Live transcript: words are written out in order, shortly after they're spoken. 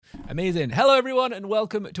Amazing. Hello, everyone, and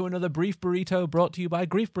welcome to another Brief Burrito brought to you by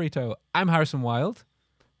Grief Burrito. I'm Harrison Wild.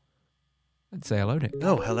 And say hello, Nick.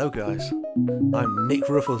 Oh, hello, guys. I'm Nick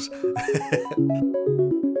Ruffles.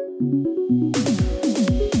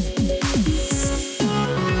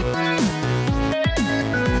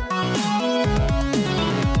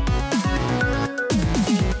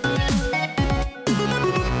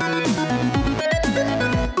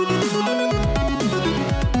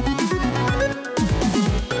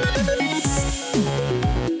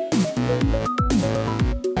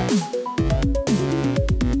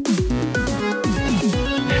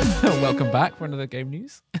 Welcome back for another game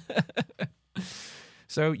news.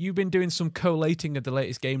 So you've been doing some collating of the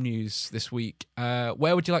latest game news this week.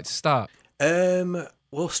 Where would you like to start?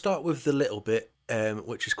 We'll start with the little bit,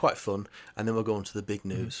 which is quite fun, and then we'll go on to the big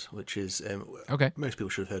news, which is Okay. most people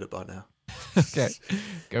should have heard it by now. Okay,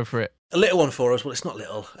 go for it. A little one for us. Well, it's not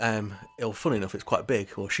little. Funny enough, it's quite big.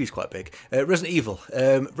 Well, she's quite big. Resident Evil.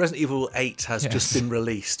 Resident Evil 8 has just been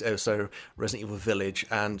released. So Resident Evil Village.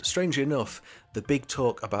 And strangely enough, the big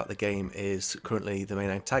talk about the game is currently the main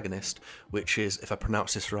antagonist, which is, if I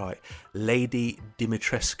pronounce this right, Lady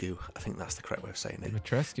Dimitrescu. I think that's the correct way of saying it.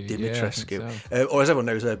 Dimitrescu. Dimitrescu. Yeah, I think so. Or as everyone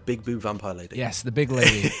knows, a big boob vampire lady. Yes, the big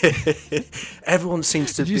lady. Everyone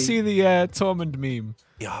seems to Did you see the Tormund meme?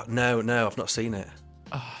 Yeah, no, I've not seen it.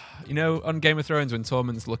 You know, on Game of Thrones, when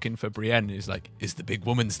Tormund's looking for Brienne, he's like, is the big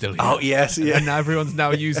woman still here? Oh, yes, yeah. And everyone's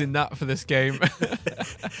now using that for this game.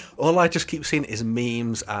 All I just keep seeing is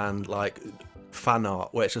memes and, like, fan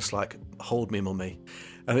art where it's just like, hold me, mummy.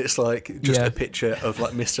 And it's like just a picture of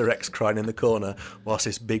like Mr. X crying in the corner whilst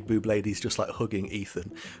this big boob lady's just like hugging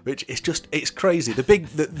Ethan, which is just, it's crazy.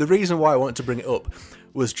 The reason why I wanted to bring it up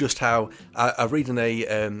was just how I read in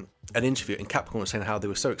an interview, and Capcom was saying how they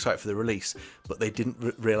were so excited for the release, but they didn't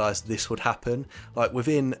realise this would happen. Like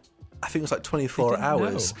within, I think it was like 24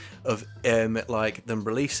 hours of like them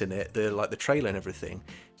releasing it, the trailer and everything.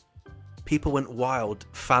 People went wild,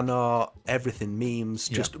 fan art, everything, memes,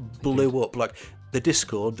 just blew up. Like the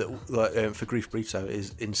Discord that for Grief Burrito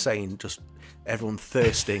is insane. Just everyone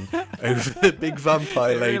thirsting over the big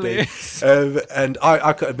vampire lady. Really and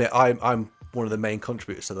I could admit I'm one of the main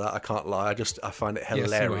contributors to that. I can't lie. I find it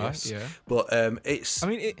hilarious. Yes, but it's. I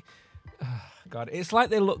mean, God, it's like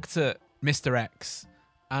they looked at Mr. X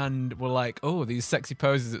and were like, "Oh, these sexy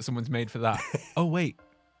poses that someone's made for that. Oh wait,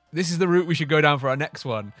 this is the route we should go down for our next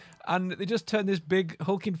one." And they just turned this big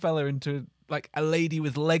hulking fella into like a lady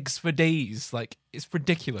with legs for days. Like, it's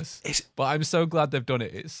ridiculous. But I'm so glad they've done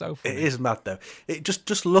it. It's so funny. It is mad though. It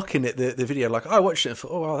just looking at the video, like I watched it and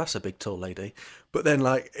thought, oh wow, that's a big tall lady. But then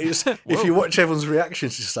like it's if you watch everyone's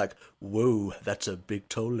reactions, it's just like, whoa, that's a big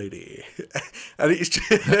tall lady. And it's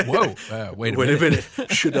just whoa, wait a minute.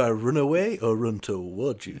 Should I run away or run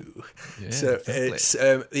towards you? Yeah, so exactly. it's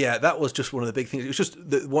that was just one of the big things. It was just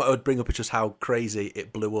what I would bring up is just how crazy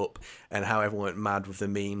it blew up and how everyone went mad with the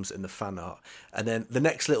memes and the fan art. And then the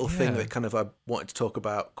next little thing that kind of I wanted to talk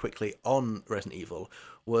about quickly on Resident Evil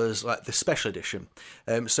was like the special edition.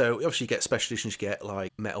 So obviously you get special editions, you get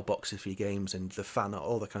like metal boxes for your games and the fan art,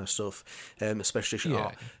 all that kind of stuff, special edition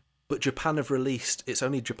art. But Japan have released, it's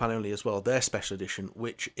only Japan only as well, their special edition,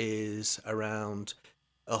 which is around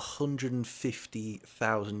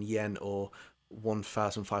 150,000 yen or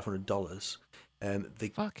 $1,500.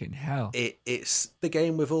 Fucking hell. It's the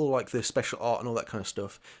game with all like the special art and all that kind of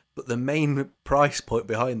stuff. But the main price point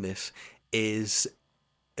behind this is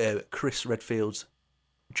Chris Redfield's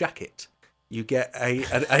jacket. You get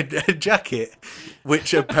a jacket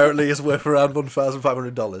which apparently is worth around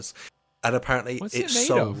 $1,500, and apparently it's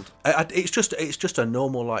sold. It's just a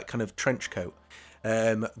normal like kind of trench coat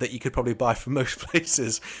that you could probably buy from most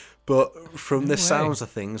places. But from the sounds of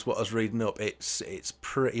things, what I was reading up, it's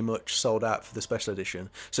pretty much sold out for the special edition.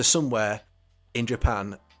 So somewhere in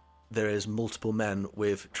Japan, there is multiple men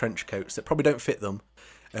with trench coats that probably don't fit them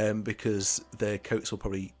because their coats will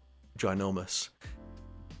probably ginormous.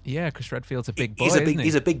 Yeah, Chris Redfield's a big boy, isn't he?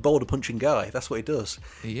 He's a big boulder punching guy. That's what he does.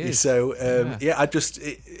 He is. So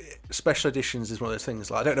special editions is one of those things.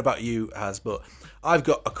 Like I don't know about you, Az, but I've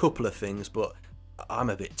got a couple of things, but I'm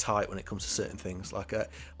a bit tight when it comes to certain things. Like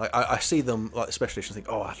I see them like the special edition, think,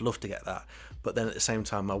 oh, I'd love to get that, but then at the same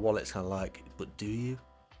time, my wallet's kind of like, but do you?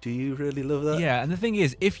 Do you really love that? Yeah, and the thing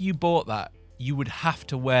is, if you bought that, you would have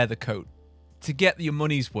to wear the coat to get your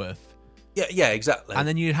money's worth. Yeah, exactly. And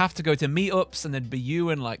then you'd have to go to meetups, and there'd be you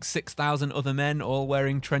and like 6,000 other men all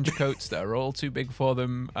wearing trench coats that are all too big for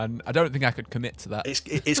them. And I don't think I could commit to that.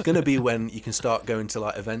 It's going to be when you can start going to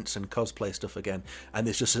like events and cosplay stuff again, and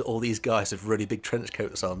there's just all these guys with really big trench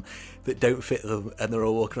coats on that don't fit them, and they're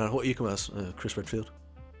all walking around. What are you coming as? Chris Redfield.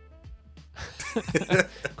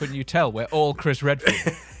 Couldn't you tell? We're all Chris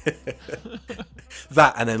Redfield.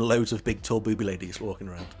 That, and then loads of big tall booby ladies walking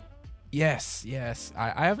around. Yes.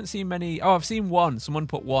 I haven't seen many. Oh, I've seen one. Someone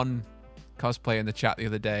put one cosplay in the chat the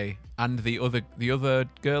other day, and the other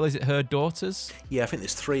girl, is it her daughters? Yeah, I think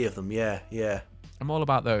there's 3 of them. Yeah. I'm all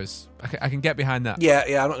about those. I can get behind that. Yeah.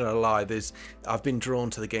 I'm not going to lie. I've been drawn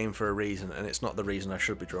to the game for a reason, and it's not the reason I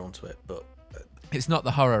should be drawn to it, but. It's not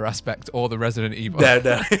the horror aspect or the Resident Evil. No.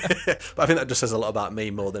 But I think that just says a lot about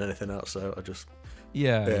me more than anything else. So I just.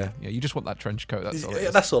 Yeah. You just want that trench coat. That's all it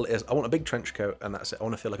is. That's all it is. I want a big trench coat, and that's it. I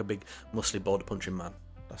want to feel like a big, muscly, border punching man.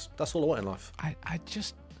 That's all I want in life.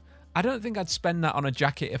 I don't think I'd spend that on a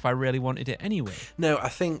jacket if I really wanted it anyway. No, I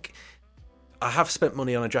think I have spent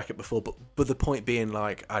money on a jacket before, but the point being,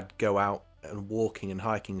 like, I'd go out and walking and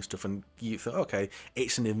hiking and stuff, and you thought, okay,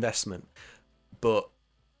 it's an investment, but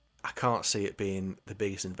I can't see it being the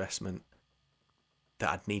biggest investment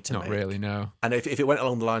that I'd need to make. Not really, no. And if it went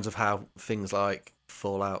along the lines of how things like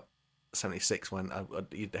Fallout 76 went,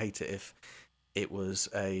 you'd hate it if it was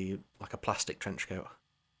a plastic trench coat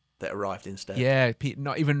that arrived instead. Yeah,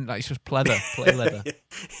 not even like, it's just play leather.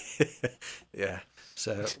 Yeah.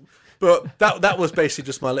 So, but that was basically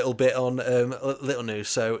just my little bit on little news.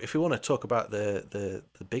 So if you want to talk about the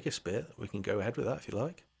biggest bit, we can go ahead with that if you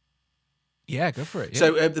like. Yeah, go for it. Yeah.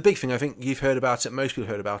 So the big thing, I think you've heard about it, most people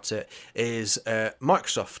heard about it, is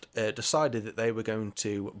Microsoft decided that they were going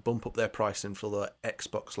to bump up their pricing for the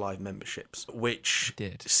Xbox Live memberships, which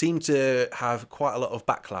seemed to have quite a lot of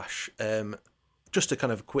backlash. Just a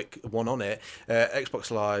kind of quick one on it,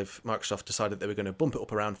 Xbox Live, Microsoft decided they were going to bump it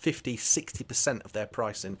up around 50-60% of their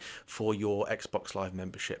pricing for your Xbox Live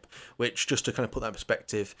membership, which, just to kind of put that in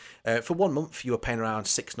perspective, for 1 month you were paying around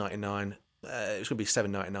 $6.99. It was going to be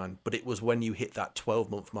 $7.99, but it was when you hit that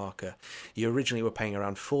 12-month marker. You originally were paying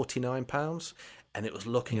around £49, and it was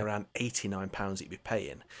looking around £89 that you'd be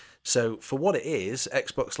paying. So for what it is,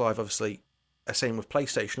 Xbox Live, obviously, same with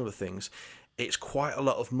PlayStation and other things, it's quite a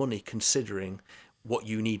lot of money considering what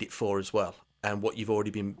you need it for as well, and what you've already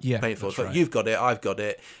been paying for. So you've got it, I've got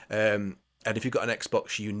it, and if you've got an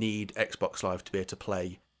Xbox, you need Xbox Live to be able to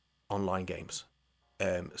play online games.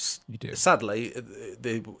 You do. Sadly,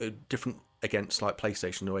 they're different against like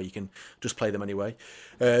PlayStation, where you can just play them anyway.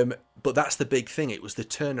 But that's the big thing. It was the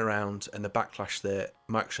turnaround and the backlash that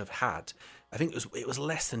Microsoft had. I think it was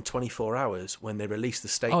less than 24 hours when they released the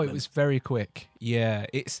statement. Oh, it was very quick. Yeah,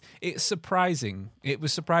 it's surprising. It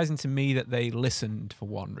was surprising to me that they listened, for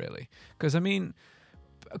one, really, because I mean,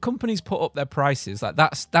 companies put up their prices, like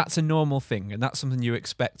that's a normal thing, and that's something you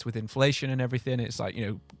expect with inflation and everything. It's like,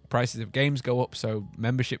 prices of games go up, so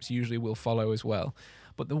memberships usually will follow as well.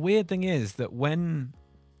 But the weird thing is that when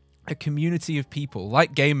a community of people,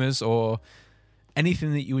 like gamers or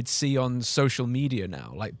anything that you would see on social media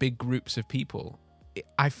now, like big groups of people,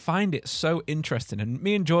 I find it so interesting. And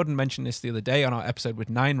me and Jordan mentioned this the other day on our episode with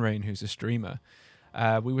Nine Rain, who's a streamer.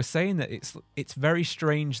 We were saying that it's very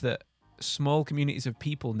strange that small communities of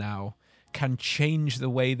people now can change the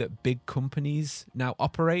way that big companies now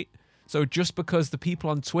operate. So just because the people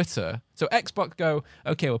on Twitter, so Xbox go,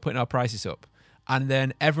 okay, we're putting our prices up, and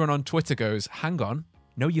then everyone on Twitter goes, hang on,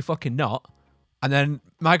 no, you're fucking not. And then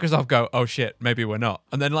Microsoft go, oh shit, maybe we're not.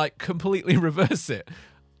 And then like completely reverse it.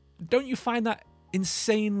 Don't you find that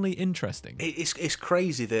insanely interesting? It's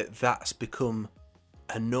crazy that that's become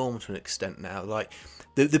a norm to an extent now. Like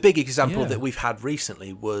the big example that we've had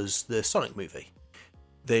recently was the Sonic movie.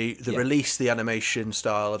 They released the animation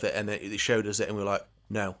style of it, and they showed us it, and we were like,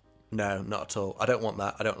 no, not at all. I don't want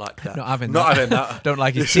that. I don't like that. Not having that. Don't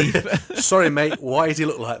like his teeth. Sorry, mate. Why does he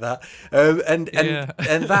look like that? And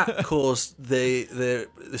that caused the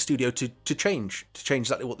studio to change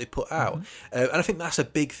exactly what they put out. Mm-hmm. And I think that's a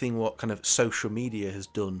big thing. What kind of social media has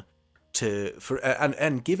done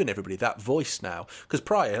and given everybody that voice now. Because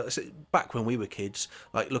prior, back when we were kids,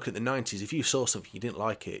 like looking at the 90s, if you saw something you didn't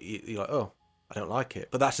like it, you're like, oh, I don't like it.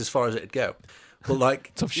 But that's as far as it'd go. But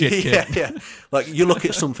like tough shit, kid. Yeah. Like you look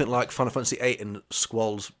at something like Final Fantasy VIII and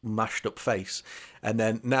Squall's mashed up face, and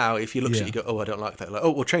then now if you look at it, you go, "Oh, I don't like that." Like, "Oh,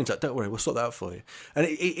 we'll change that. Don't worry, we'll sort that out for you." And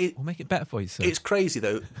we'll make it better for you. Sir. It's crazy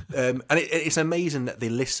though, and it's amazing that they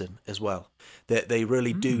listen as well. That they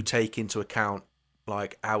really do take into account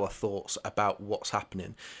like our thoughts about what's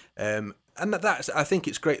happening. And that's I think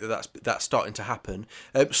it's great that that's starting to happen.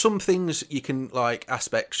 Some things you can like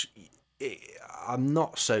aspects. I'm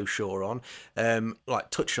not so sure on, like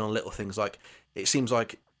touching on little things like it seems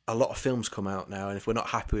like a lot of films come out now, and if we're not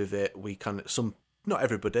happy with it, we can not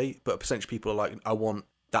everybody, but a percentage of people are like, I want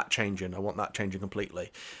that changing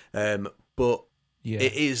completely. But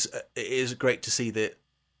it is great to see that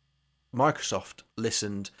Microsoft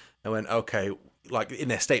listened and went, okay, like in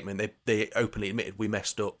their statement, they openly admitted we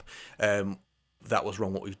messed up. That was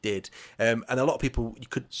wrong what we did. And a lot of people, you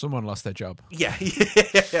could... Someone lost their job. Yeah.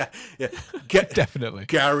 Definitely.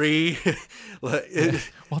 Gary.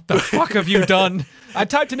 What the fuck have you done? I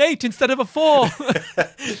typed an 8 instead of a 4.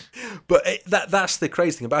 But that's the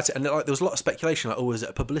crazy thing about it. And like, there was a lot of speculation, like, oh, is it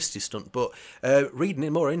a publicity stunt? But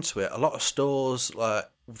reading more into it, a lot of stores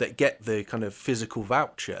that get the kind of physical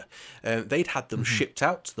voucher, they'd had them shipped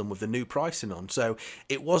out to them with the new pricing on. So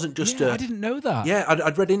it wasn't just I didn't know that. Yeah,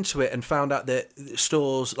 I'd read into it and found out that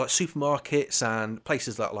stores like supermarkets and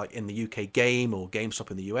places like in the UK Game or GameStop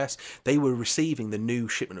in the US, they were receiving the new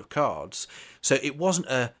shipment of cards. So it wasn't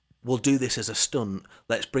we'll do this as a stunt,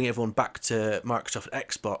 let's bring everyone back to Microsoft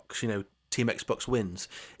Xbox, Team Xbox wins.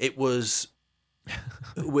 It was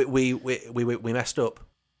we messed up.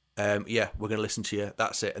 We're going to listen to you.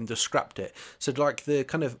 That's it, and just scrapped it. So, like the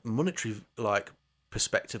kind of monetary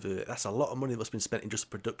perspective of it, that's a lot of money that's been spent in just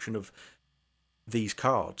the production of these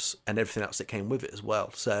cards and everything else that came with it as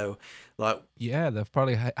well. So, they've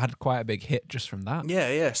probably had quite a big hit just from that.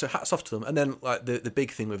 Yeah. So, hats off to them. And then, the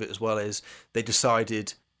big thing with it as well is they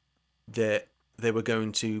decided that they were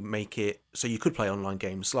going to make it so you could play online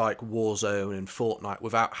games like Warzone and Fortnite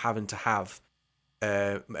without having to have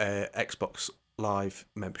Xbox Live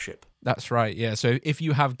membership. That's right, yeah. So if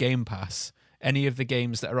you have Game Pass, any of the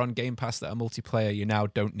games that are on Game Pass that are multiplayer, you now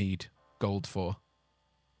don't need gold for.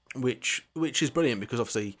 Which is brilliant, because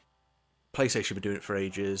obviously PlayStation have been doing it for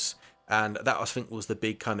ages, and that I think was the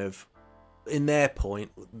big kind of, in their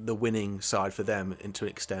point, the winning side for them to an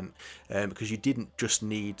extent, because you didn't just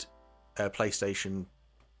need a PlayStation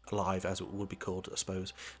Live, as it would be called, I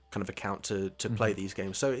suppose, kind of account to play these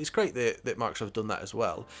games. So it's great that Microsoft have done that as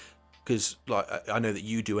well. Because I know that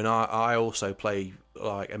you do, and I also play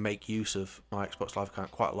and make use of my Xbox Live account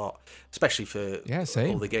quite a lot, especially for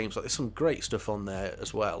all the games. There's some great stuff on there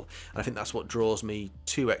as well, and I think that's what draws me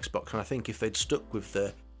to Xbox. And I think if they'd stuck with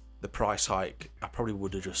the price hike, I probably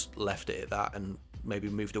would have just left it at that and maybe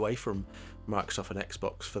moved away from Microsoft and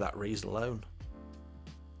Xbox for that reason alone.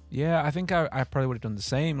 Yeah, I think I probably would have done the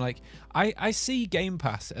same. I see Game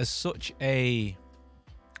Pass as such a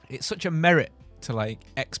merit to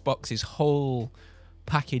Xbox's whole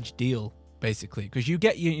package deal, basically, because you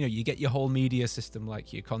get your whole media system,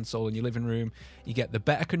 like your console in your living room. You get the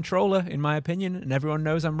better controller, in my opinion, and everyone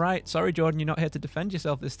knows I'm right. Sorry, Jordan, you're not here to defend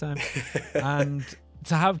yourself this time. And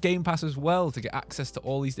to have Game Pass as well, to get access to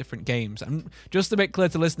all these different games. And just to make clear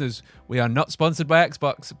to listeners, we are not sponsored by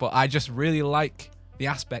Xbox, but I just really like the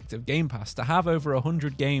aspect of Game Pass. To have over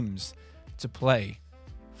 100 games to play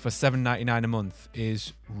for $7.99 a month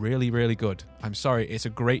is really, really good. I'm sorry, it's a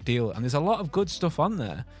great deal, and there's a lot of good stuff on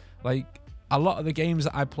there. A lot of the games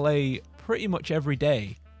that I play pretty much every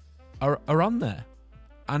day are on there,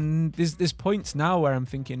 and there's points now where I'm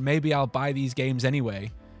thinking maybe I'll buy these games anyway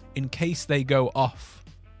in case they go off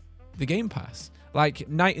the Game Pass. Like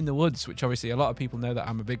Night in the Woods, which obviously a lot of people know that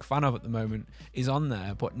I'm a big fan of at the moment, is on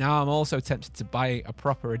there, but now I'm also tempted to buy a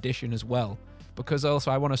proper edition as well, because also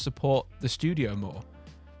I want to support the studio more.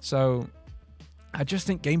 So I just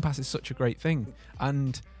think Game Pass is such a great thing.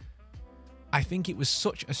 And I think it was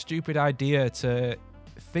such a stupid idea to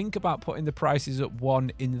think about putting the prices at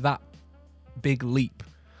one in that big leap.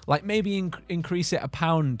 Maybe increase it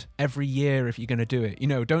 £1 every year if you're going to do it.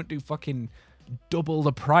 Don't do fucking double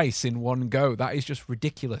the price in one go. That is just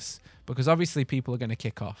ridiculous, because obviously people are going to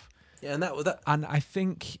kick off. Yeah, and that. And I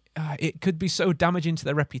think it could be so damaging to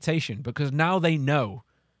their reputation, because now they know.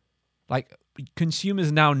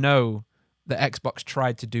 Consumers now know that Xbox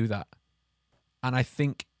tried to do that. And I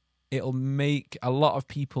think it'll make a lot of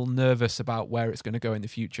people nervous about where it's going to go in the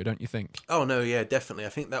future, don't you think? Oh, no, yeah, definitely. I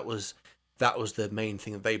think that was the main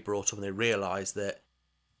thing that they brought up, and they realised that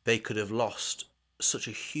they could have lost such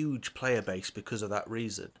a huge player base because of that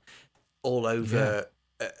reason, all over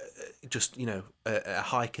a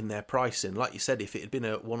hike in their pricing. Like you said, if it had been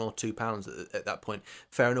a £1 or £2 at that point,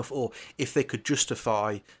 fair enough. Or if they could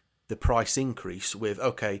justify the price increase with,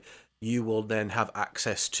 okay, you will then have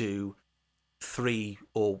access to 3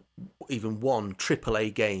 or even 1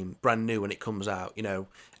 AAA game brand new when it comes out, and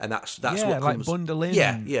that's what comes. Bundle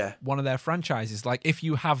in one of their franchises. If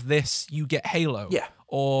you have this, you get Halo,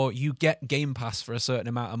 or you get Game Pass for a certain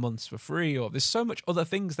amount of months for free, or there's so much other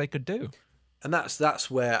things they could do. And that's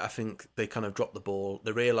where I think they kind of dropped the ball.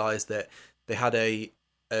 They realised that they had a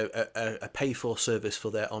pay for service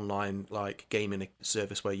for their online gaming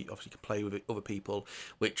service where you obviously can play with other people,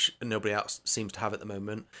 which nobody else seems to have at the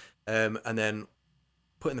moment. And then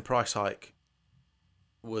putting the price hike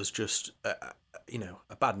was just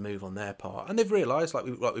a bad move on their part, and they've realised, like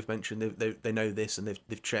we've mentioned, they know this and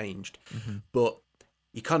they've changed, but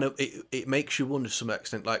you kind of it makes you wonder to some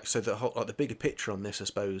extent, like, so the whole, like, the bigger picture on this, I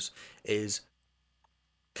suppose, is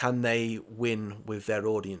can they win with their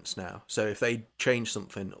audience now? So if they change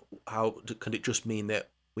something, how could it just mean that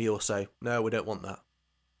we all say no, we don't want that,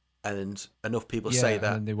 and enough people say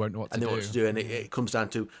that, and they won't know what to do, and it comes down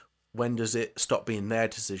to, when does it stop being their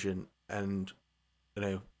decision and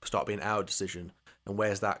start being our decision, and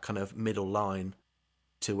where's that kind of middle line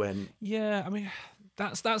to when? Yeah, I mean,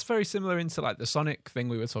 that's very similar into like the Sonic thing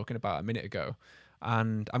we were talking about a minute ago,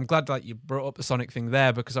 and I'm glad that you brought up the Sonic thing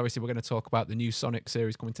there, because obviously we're going to talk about the new Sonic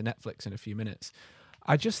series coming to Netflix in a few minutes.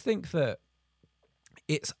 I just think that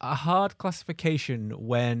it's a hard classification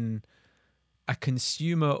when a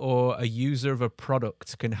consumer or a user of a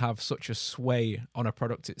product can have such a sway on a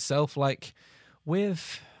product itself. Like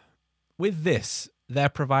with this, they're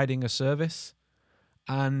providing a service,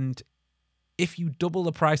 and if you double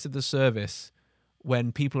the price of the service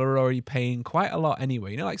when people are already paying quite a lot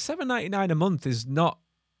anyway, like $7.99 a month is not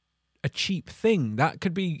a cheap thing. That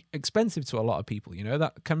could be expensive to a lot of people.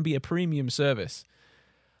 That can be a premium service.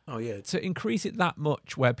 Oh yeah. To increase it that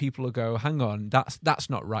much, where people will go, hang on, that's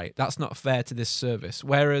not right. That's not fair to this service.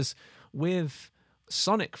 Whereas with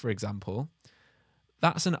Sonic, for example,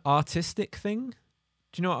 that's an artistic thing.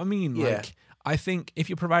 Do you know what I mean? Yeah. Like, I think if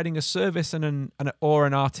you're providing a service and an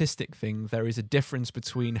artistic thing, there is a difference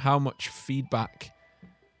between how much feedback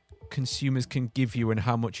consumers can give you and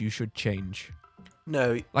how much you should change.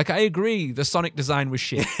 No. Like, I agree, the Sonic design was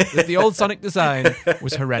shit. The old Sonic design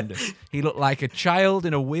was horrendous. He looked like a child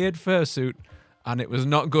in a weird fursuit, and it was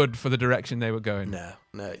not good for the direction they were going. No.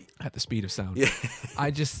 At the speed of sound. Yeah.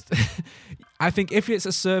 I think if it's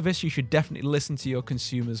a service, you should definitely listen to your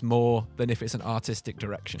consumers more than if it's an artistic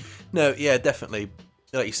direction. No, yeah, definitely.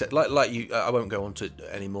 Like you said, like you, I won't go on to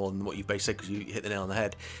any more than what you basically said, because you hit the nail on the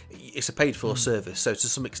head. It's a paid-for service, so to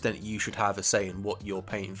some extent you should have a say in what you're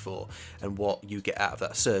paying for and what you get out of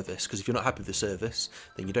that service. Because if you're not happy with the service,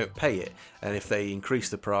 then you don't pay it. And if they increase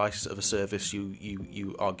the price of a service,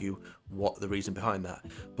 you argue what the reason behind that.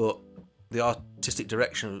 But the artistic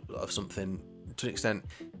direction of something, to an extent,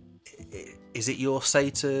 is it your say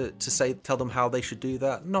to tell them how they should do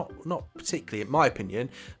that? Not particularly, in my opinion,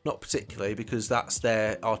 not particularly, because that's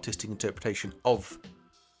their artistic interpretation of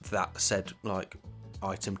that said, like,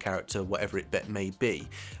 item, character, whatever it may be.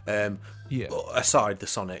 Aside the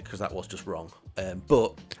Sonic, because that was just wrong.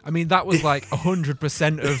 But I mean, that was like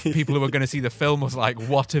 100% of people who were going to see the film was like,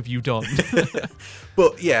 "What have you done?"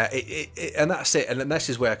 But yeah, and that's it. And this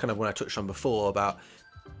is where when I touched on before about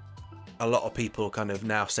a lot of people kind of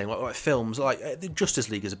now saying, like films, like the Justice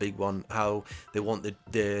League is a big one, how they want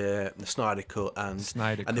the Snyder Cut and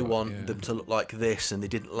they want them to look like this, and they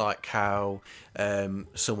didn't like how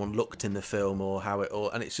someone looked in the film or how it all,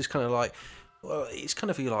 and it's just kind of like, well, it's kind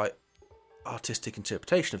of like artistic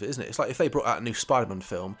interpretation of it, isn't it? It's like if they brought out a new Spider-Man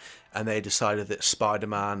film and they decided that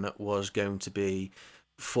Spider-Man was going to be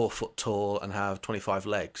 4 foot tall and have 25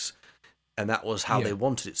 legs, and that was how they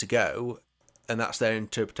wanted it to go, and that's their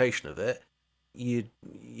interpretation of it, you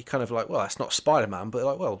kind of like, well, that's not Spider-Man, but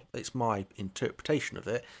like, well, it's my interpretation of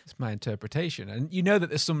it. It's my interpretation. And you know that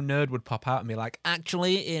there's some nerd would pop out and be like,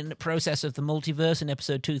 actually, in the process of the multiverse in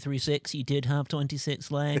episode 236, he did have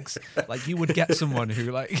 26 legs. Like, you would get someone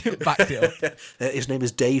who, like, backed it up. His name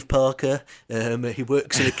is Dave Parker. He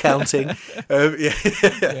works in accounting.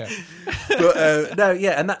 Yeah. But, no,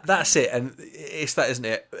 yeah, and that's it. And it's that, isn't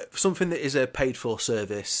it? Something that is a paid-for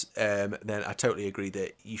service, then I totally agree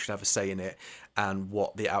that you should have a say in it and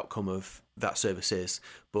what the outcome of that service is.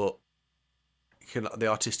 But the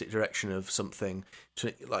artistic direction of something,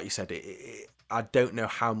 like you said, I don't know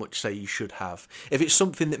how much say you should have. If it's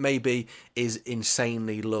something that maybe is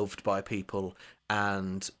insanely loved by people,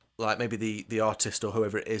 and like maybe the artist or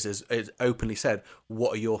whoever it is openly said,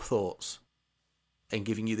 what are your thoughts? And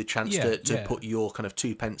giving you the chance to put your kind of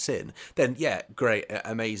 2 pence in, then yeah, great,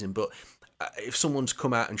 amazing. But if someone's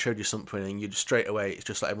come out and showed you something and you just straight away, it's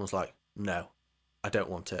just like everyone's like, no, I don't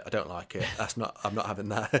want it. I don't like it. I'm not having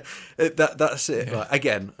that. That's it. Yeah. Like,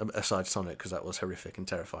 again, aside Sonic, because that was horrific and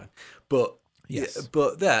terrifying. But yes,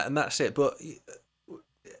 but there, and that's it. But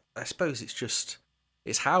I suppose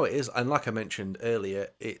it's how it is. And like I mentioned earlier,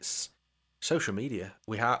 it's social media.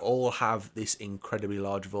 We all have this incredibly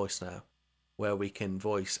large voice now, where we can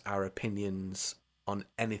voice our opinions on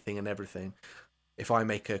anything and everything. If I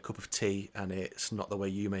make a cup of tea and it's not the way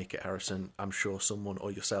you make it, Harrison, I'm sure someone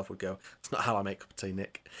or yourself would go, it's not how I make a cup of tea,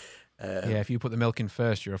 Nick. If you put the milk in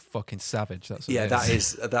first, you're a fucking savage. That's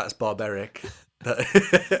that's barbaric.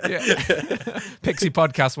 Pixie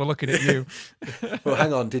Podcast, we're looking at you. Well,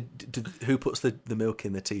 hang on. Did who puts the milk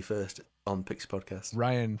in the tea first on Pixie Podcast?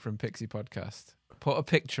 Ryan from Pixie Podcast. Put a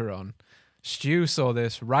picture on. Stu saw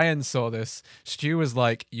this. Ryan saw this. Stu was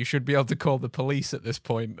like, "You should be able to call the police at this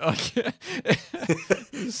point."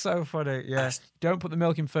 It's so funny. Yeah. Don't put the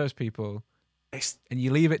milk in first, people. And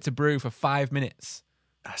you leave it to brew for 5 minutes.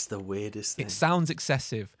 That's the weirdest thing. It sounds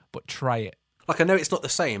excessive, but try it. Like, I know it's not the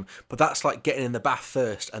same, but that's like getting in the bath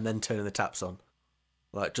first and then turning the taps on.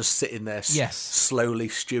 Like, just sitting there slowly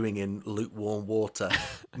stewing in lukewarm water.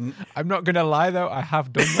 I'm not going to lie, though. I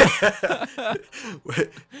have done that.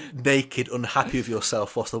 Naked, unhappy with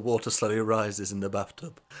yourself whilst the water slowly rises in the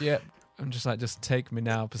bathtub. Yeah. I'm just like, just take me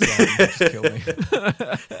now, Poseidon. Just kill me.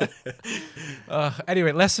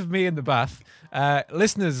 Anyway, less of me in the bath.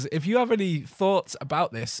 Listeners, if you have any thoughts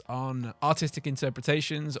about this on artistic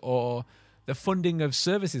interpretations or the funding of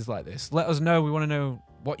services like this, let us know. We want to know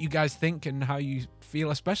what you guys think and how you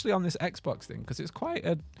feel, especially on this Xbox thing, because it's quite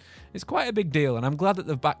a big deal, and I'm glad that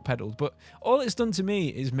they've backpedaled. But all it's done to me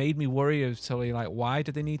is made me worry as to like, why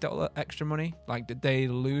did they need that extra money? Like, did they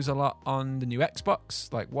lose a lot on the new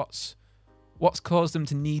Xbox? Like, what's caused them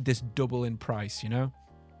to need this double in price, you know?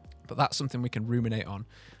 But that's something we can ruminate on.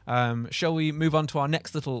 Shall we move on to our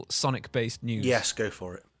next little Sonic-based news? Yes, go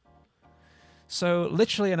for it. So,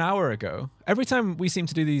 literally an hour ago, every time we seem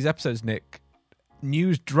to do these episodes, Nick,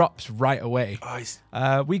 news drops right away.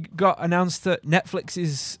 We got announced that Netflix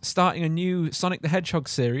is starting a new Sonic the Hedgehog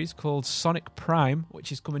series called Sonic Prime,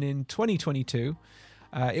 which is coming in 2022.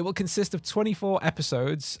 It will consist of 24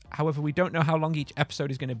 episodes. However, we don't know how long each episode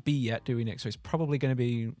is going to be yet, do we, Nick? So it's probably going to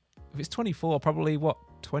be, if it's 24, probably,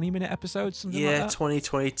 20-minute episodes? Something like that?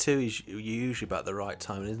 2022 is usually about the right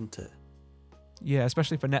time, isn't it? Yeah,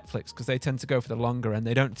 especially for Netflix, because they tend to go for the longer, and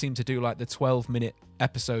they don't seem to do like the 12-minute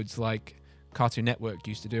episodes like Cartoon Network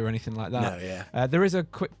used to do or anything like that. No, yeah. There is a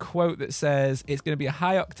quick quote that says, "It's going to be a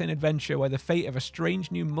high-octane adventure where the fate of a strange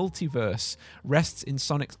new multiverse rests in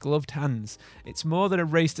Sonic's gloved hands. It's more than a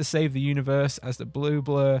race to save the universe as the Blue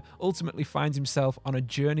Blur ultimately finds himself on a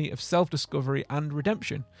journey of self-discovery and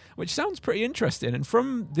redemption," which sounds pretty interesting. And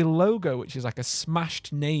from the logo, which is like a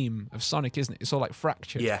smashed name of Sonic, isn't it? It's all like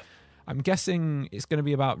fractured. Yeah. I'm guessing it's going to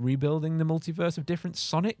be about rebuilding the multiverse of different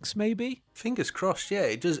Sonics, maybe? Fingers crossed, yeah.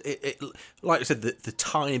 It does. It like I said, the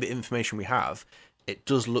tiny bit of information we have, it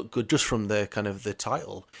does look good just from the kind of the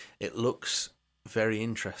title. It looks very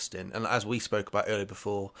interesting. And as we spoke about earlier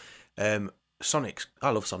before, Sonic, I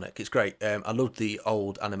love Sonic. It's great. I loved the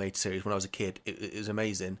old animated series when I was a kid. It was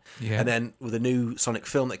amazing. Yeah. And then with the new Sonic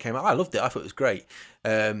film that came out, I loved it. I thought it was great.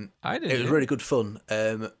 I did. It was really good fun.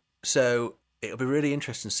 So it'll be really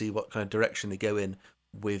interesting to see what kind of direction they go in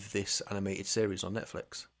with this animated series on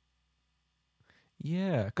Netflix.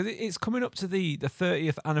 Yeah, because it's coming up to the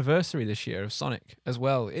 30th anniversary this year of Sonic as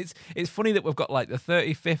well. It's funny that we've got like the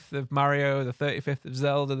 35th of Mario, the 35th of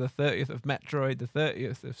Zelda, the 30th of Metroid, the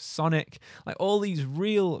 30th of Sonic. Like all these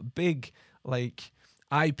real big like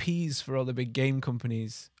IPs for all the big game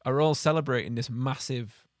companies are all celebrating this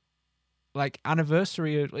massive like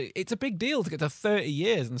anniversary. It's a big deal to get to 30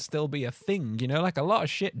 years and still be a thing, you know? Like a lot of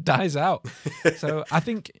shit dies out. So I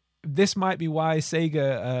think this might be why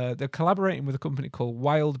Sega, they're collaborating with a company called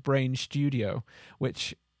Wild Brain Studio,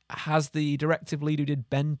 which has the directive lead who did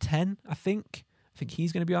Ben 10, I think. I think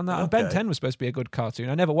he's going to be on that. Okay. And Ben 10 was supposed to be a good cartoon.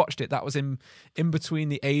 I never watched it. That was in between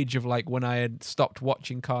the age of like when I had stopped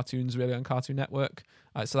watching cartoons really on Cartoon Network.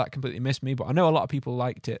 So that completely missed me. But I know a lot of people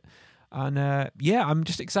liked it. And yeah, I'm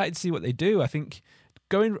just excited to see what they do. I think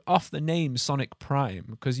going off the name Sonic Prime,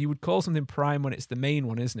 because you would call something Prime when it's the main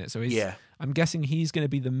one, isn't it? So yeah. I'm guessing he's going to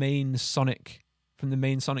be the main Sonic from the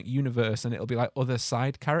main Sonic universe, and it'll be like other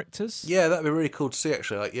side characters. Yeah, that'd be really cool to see,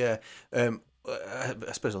 actually. Like, yeah, I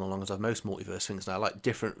suppose on the long as I've most multiverse things now, like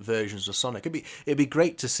different versions of Sonic. It'd be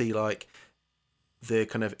great to see like the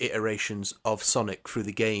kind of iterations of Sonic through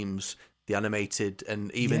the games, the animated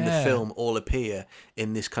and even the film all appear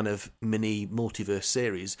in this kind of mini multiverse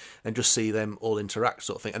series, and just see them all interact,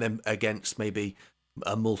 sort of thing, and then against maybe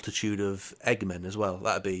a multitude of Eggmen as well.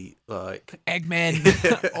 That'd be like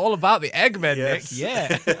Eggmen, all about the Eggmen, yes.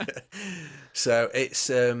 Nick. Yeah. So it's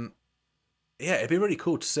it'd be really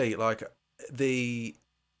cool to see like we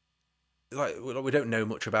don't know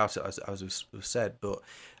much about it as we've said, but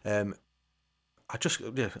I'm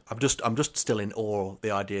just still in awe of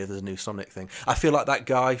the idea there's a new Sonic thing. I feel like that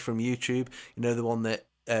guy from YouTube, you know, the one that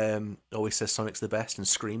always says Sonic's the best and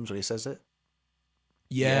screams when he says it.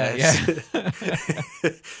 Yeah.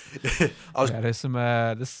 There's some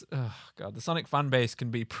the Sonic fan base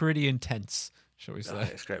can be pretty intense, shall we say? No,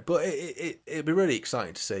 it's great, but it'd be really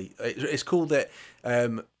exciting to see. It's cool that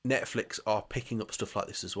Netflix are picking up stuff like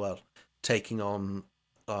this as well, taking on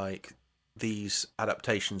like these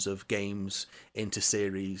adaptations of games into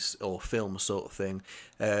series or film sort of thing,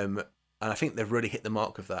 and I think they've really hit the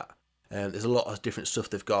mark of that. There's a lot of different stuff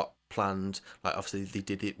they've got planned. Like obviously they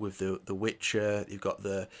did it with the Witcher. You've got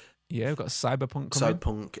we've got Cyberpunk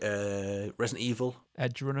coming. Resident Evil,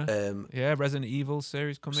 Edge Runner. Resident Evil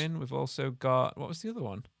series come in. We've also got, what was the other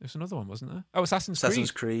one? There's another one, wasn't there? Oh,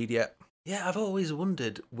 Assassin's Creed. Yeah. I've always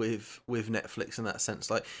wondered with Netflix in that sense,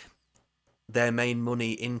 like their main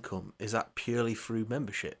money income, is that purely through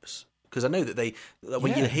memberships? Because I know that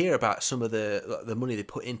when you hear about some of the money they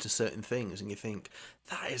put into certain things, and you think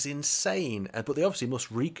that is insane, but they obviously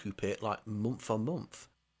must recoup it like month on month,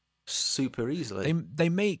 super easily. They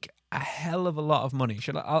make a hell of a lot of money.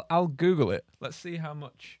 I'll Google it. Let's see how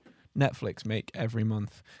much Netflix make every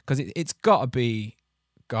month, because it's got to be,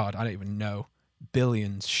 God, I don't even know,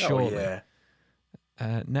 billions surely. Oh,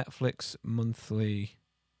 yeah. Netflix monthly.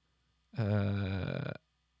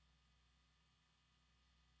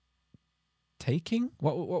 Taking?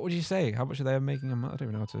 What would you say? How much are they making a month? I don't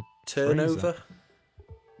even know how to turnover.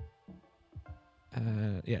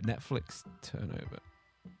 Netflix turnover.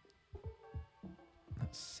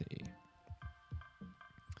 Let's see.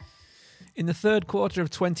 In the third quarter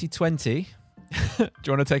of 2020, do you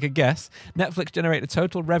want to take a guess? Netflix generated a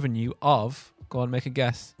total revenue of, go on, make a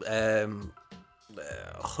guess.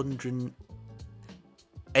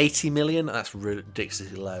 180 million. That's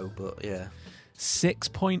ridiculously low, but yeah.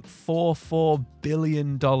 $6.44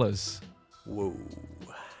 billion. Whoa.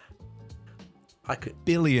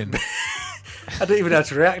 Billion. I don't even know how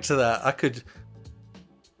to react to that. I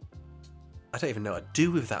don't even know what to do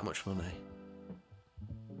with that much money.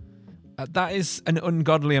 That is an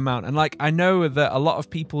ungodly amount. And I know that a lot of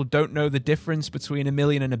people don't know the difference between a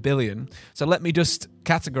million and a billion. So let me just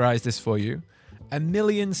categorize this for you. 1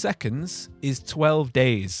 million seconds is 12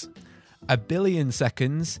 days. 1 billion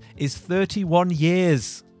seconds is 31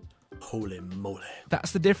 years. Holy moly.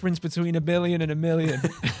 That's the difference between a billion and a million.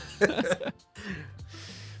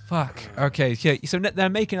 Fuck. Okay, yeah. So they're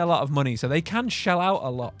making a lot of money, so they can shell out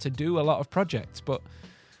a lot to do a lot of projects, but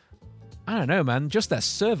I don't know, man. Just their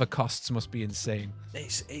server costs must be insane.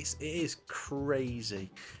 It is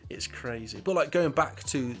crazy. It's crazy. But going back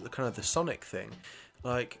to the kind of the Sonic thing,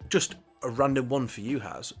 just a random one for you,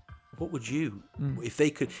 Has. What would you, if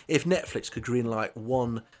Netflix could greenlight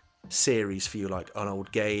one series for you, like an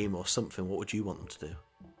old game or something, what would you want them to do?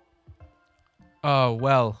 Oh,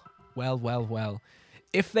 well.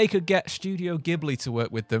 If they could get Studio Ghibli to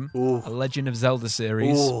work with them, a Legend of Zelda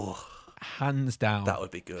series, hands down. That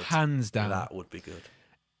would be good. Hands down. That would be good.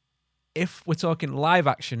 If we're talking live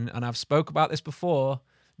action, and I've spoke about this before,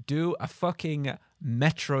 do a fucking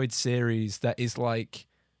Metroid series that is like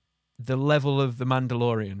the level of The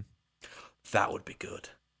Mandalorian. That would be good.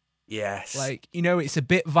 Yes. It's a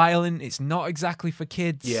bit violent. It's not exactly for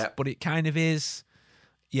kids, but it kind of is.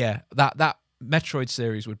 Yeah, that Metroid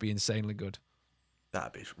series would be insanely good.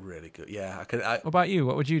 That'd be really good. Yeah. What about you?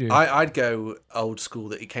 What would you do? I'd go old school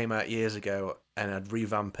that it came out years ago, and I'd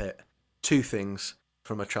revamp it. 2 things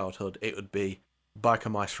from my childhood. It would be Biker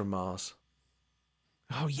Mice from Mars.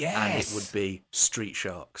 Oh, yes. And it would be Street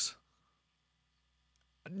Sharks.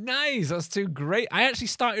 Nice, that's 2 great. I actually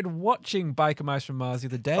started watching Biker Mice from Mars the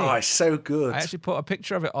other day. Oh, it's so good. I actually put a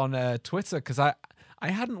picture of it on Twitter because I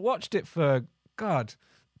hadn't watched it for, God,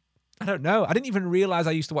 I don't know. I didn't even realize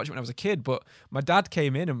I used to watch it when I was a kid, but my dad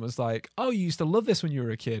came in and was like, "Oh, you used to love this when you were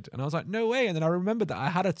a kid." And I was like, "No way." And then I remembered that I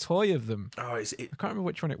had a toy of them. Oh, I can't remember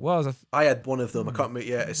which one it was. I had one of them. I can't remember.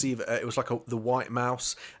 Yeah, it's either it was like the white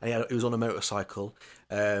mouse, and it was on a motorcycle.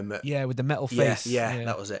 With the metal face. Yeah,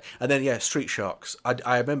 that was it. And then Street Sharks.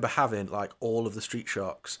 I remember having all of the Street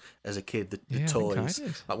Sharks as a kid. The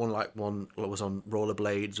toys. One was on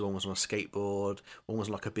rollerblades. One was on a skateboard. One was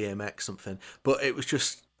like a BMX something. But it was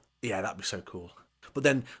just. Yeah, that'd be so cool. But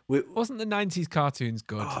then wasn't the 90s cartoons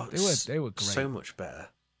good? Oh, they were great. So much better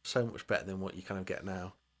than what you kind of get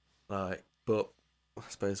now. But I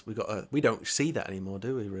suppose we don't see that anymore,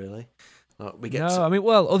 do we? Really?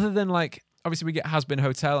 Other than obviously we get Has Been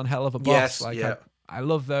Hotel and Hell of a Boss. Yes, I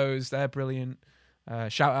love those. They're brilliant.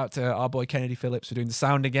 Shout out to our boy Kennedy Phillips for doing the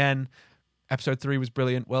sound again. Episode 3 was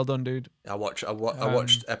brilliant. Well done, dude. I watched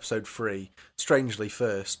episode 3 strangely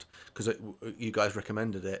first because you guys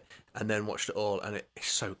recommended it, and then watched it all, and it's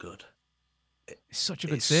so good. It's such a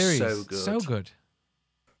good series. So good. So good.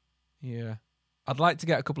 Yeah. I'd like to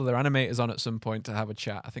get a couple of their animators on at some point to have a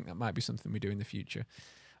chat. I think that might be something we do in the future.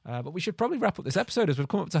 But we should probably wrap up this episode as we've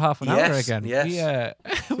come up to half an hour again. Yes.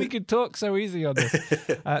 We could talk so easy on this.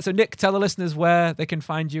 So, Nick, tell the listeners where they can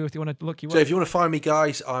find you if they want to look you up. So if you want to find me,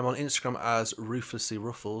 guys, I'm on Instagram as Ruthlessly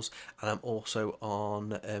Ruffles, and I'm also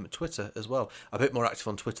on Twitter as well. I'm a bit more active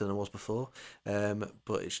on Twitter than I was before,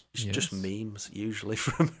 but it's just memes, usually,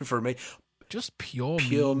 from me. Just pure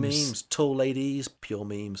memes. Tall ladies, pure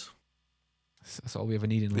memes. That's all we ever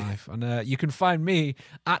need in life. And you can find me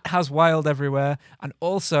at HasWild everywhere. And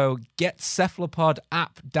also get Cephalopod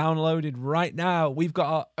app downloaded right now. We've got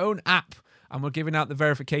our own app and we're giving out the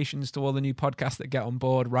verifications to all the new podcasts that get on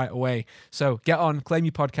board right away. So get on, claim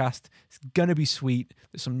your podcast. It's going to be sweet.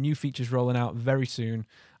 There's some new features rolling out very soon.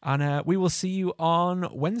 And we will see you on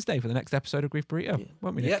Wednesday for the next episode of Grief Burrito,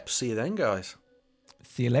 won't we, Nick? Yep, see you then, guys.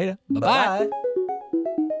 See you later. Bye-bye. Bye.